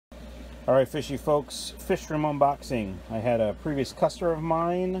Alright, fishy folks, fish room unboxing. I had a previous customer of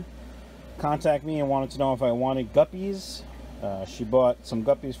mine contact me and wanted to know if I wanted guppies. She bought some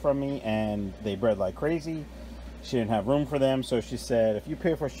guppies from me and they bred like crazy. She didn't have room for them, so she said, if you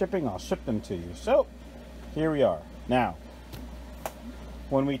pay for shipping, I'll ship them to you. So, here we are. Now,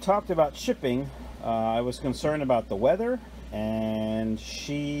 when we talked about shipping, I was concerned about the weather, and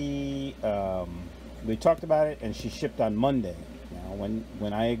we talked about it, and she shipped on Monday. Now,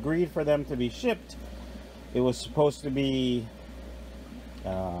 when I agreed for them to be shipped, it was supposed to be,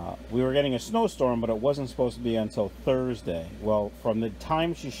 we were getting a snowstorm, but it wasn't supposed to be until Thursday. Well, from the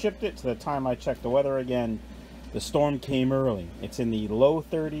time she shipped it to the time I checked the weather again, the storm came early. It's in the low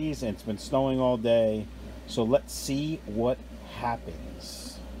 30s, and it's been snowing all day. So let's see what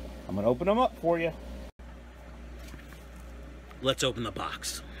happens. I'm going to open them up for you. Let's open the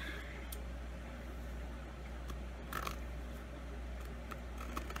box.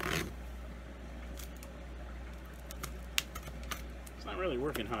 It's not really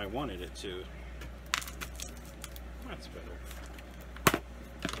working how I wanted it to. That's better.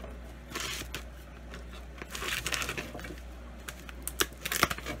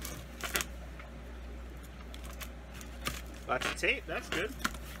 Lots of tape, that's good.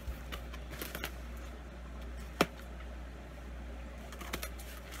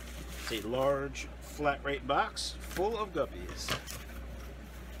 It's a large flat rate box full of guppies.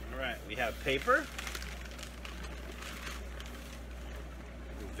 Alright, we have paper.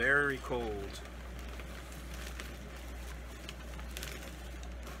 Very cold.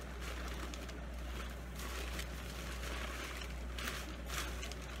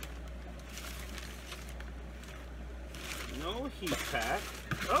 No heat pack.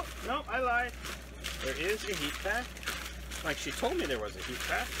 Oh, no, I lied. There is a heat pack. Like she told me there was a heat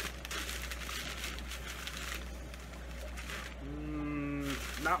pack.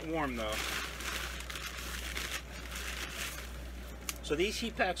 Not warm though. So these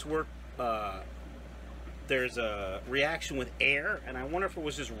heat packs work, there's a reaction with air, and I wonder if it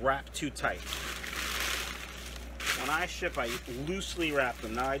was just wrapped too tight. When I ship, I loosely wrap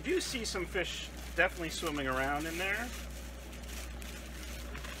them. Now I do see some fish definitely swimming around in there.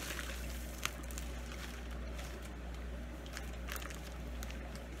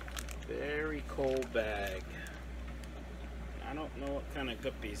 Very cold bag. I don't know what kind of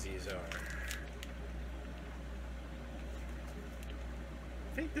guppies these are.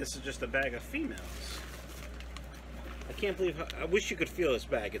 I think this is just a bag of females. I can't believe I wish you could feel this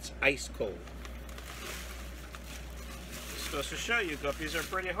bag. It's ice cold. It's supposed to show you guppies are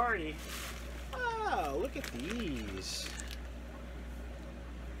pretty hardy. Oh, look at these.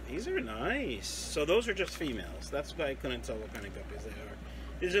 These are nice. So those are just females. That's why I couldn't tell what kind of guppies they are.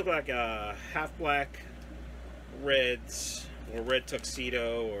 These look like half black reds or red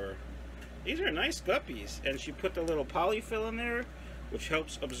tuxedo, or these are nice guppies. And she put the little polyfill in there, which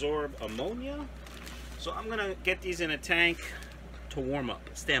helps absorb ammonia. So I'm gonna get these in a tank to warm up.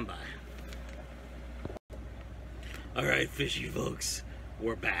 Stand by. All right, fishy folks,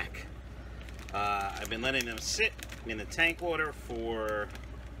 we're back. I've been letting them sit in the tank water for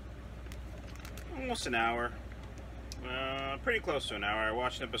almost an hour. Pretty close to an hour. I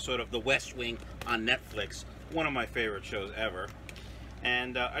watched an episode of The West Wing on Netflix, one of my favorite shows ever.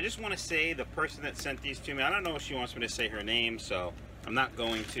 And I just want to say the person that sent these to me, I don't know if she wants me to say her name, so I'm not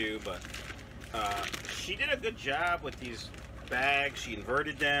going to, but she did a good job with these bags. She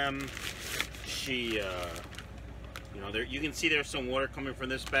inverted them. She, you know, you can see there's some water coming from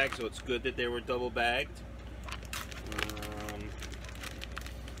this bag, so it's good that they were double bagged.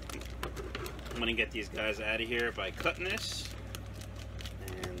 I'm gonna get these guys out of here by cutting this,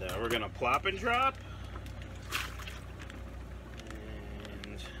 and we're gonna plop and drop,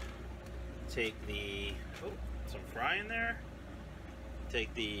 and take the some fry in there.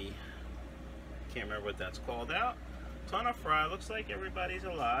 Take the, can't remember what that's called out. Ton of fry. Looks like everybody's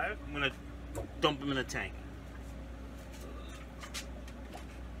alive. I'm gonna dump them in the tank.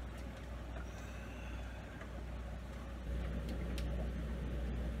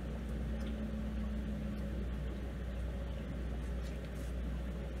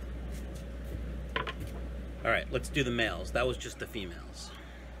 Alright, let's do the males. That was just the females.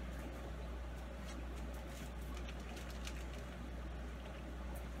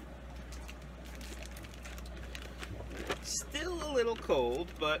 Still a little cold,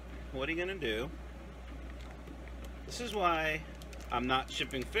 but what are you gonna do? This is why I'm not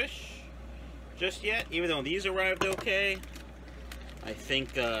shipping fish just yet, even though these arrived okay. I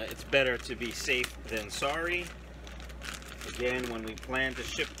think it's better to be safe than sorry. Again, when we plan to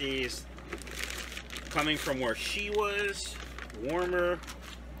ship these, coming from where she was, warmer,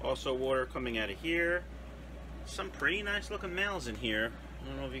 Also water coming out of here. Some pretty nice looking males in here. I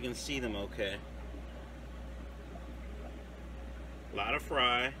don't know if you can see them okay. A lot of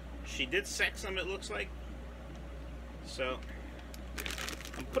fry. She did sex them, it looks like. So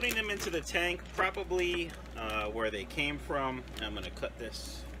I'm putting them into the tank, probably where they came from. I'm going to cut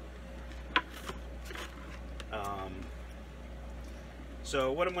this.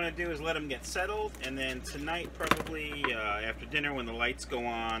 So what I'm going to do is let them get settled, and then tonight, probably after dinner when the lights go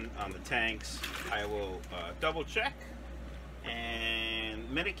on the tanks, I will double check and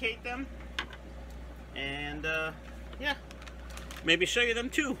medicate them, and yeah, maybe show you them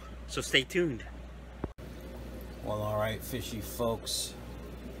too. So stay tuned. Well, alright fishy folks,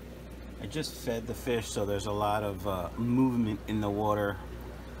 I just fed the fish, so there's a lot of movement in the water.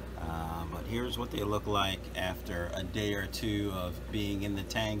 But here's what they look like after a day or two of being in the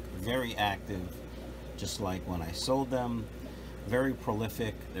tank. Very active, just like when I sold them. Very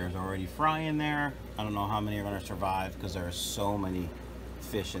prolific. There's already fry in there. I don't know how many are going to survive because there are so many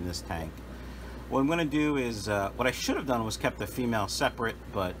fish in this tank. What I'm going to do is, what I should have done was kept the female separate,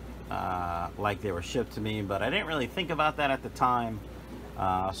 but like they were shipped to me, but I didn't really think about that at the time.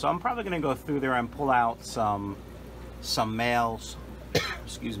 So I'm probably going to go through there and pull out some males.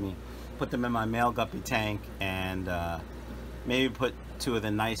 Excuse me, put them in my male guppy tank, and maybe put two of the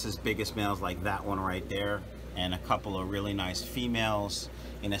nicest, biggest males like that one right there, and a couple of really nice females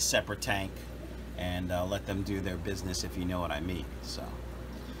in a separate tank, and let them do their business, if you know what I mean. So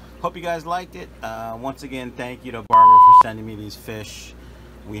hope you guys liked it. Once again, thank you to Barbara for sending me these fish.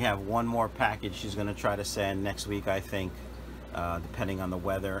 We have one more package she's going to try to send next week, I think, depending on the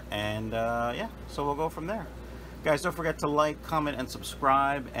weather, and yeah, so we'll go from there. Guys, don't forget to like, comment, and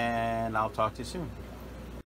subscribe, and I'll talk to you soon.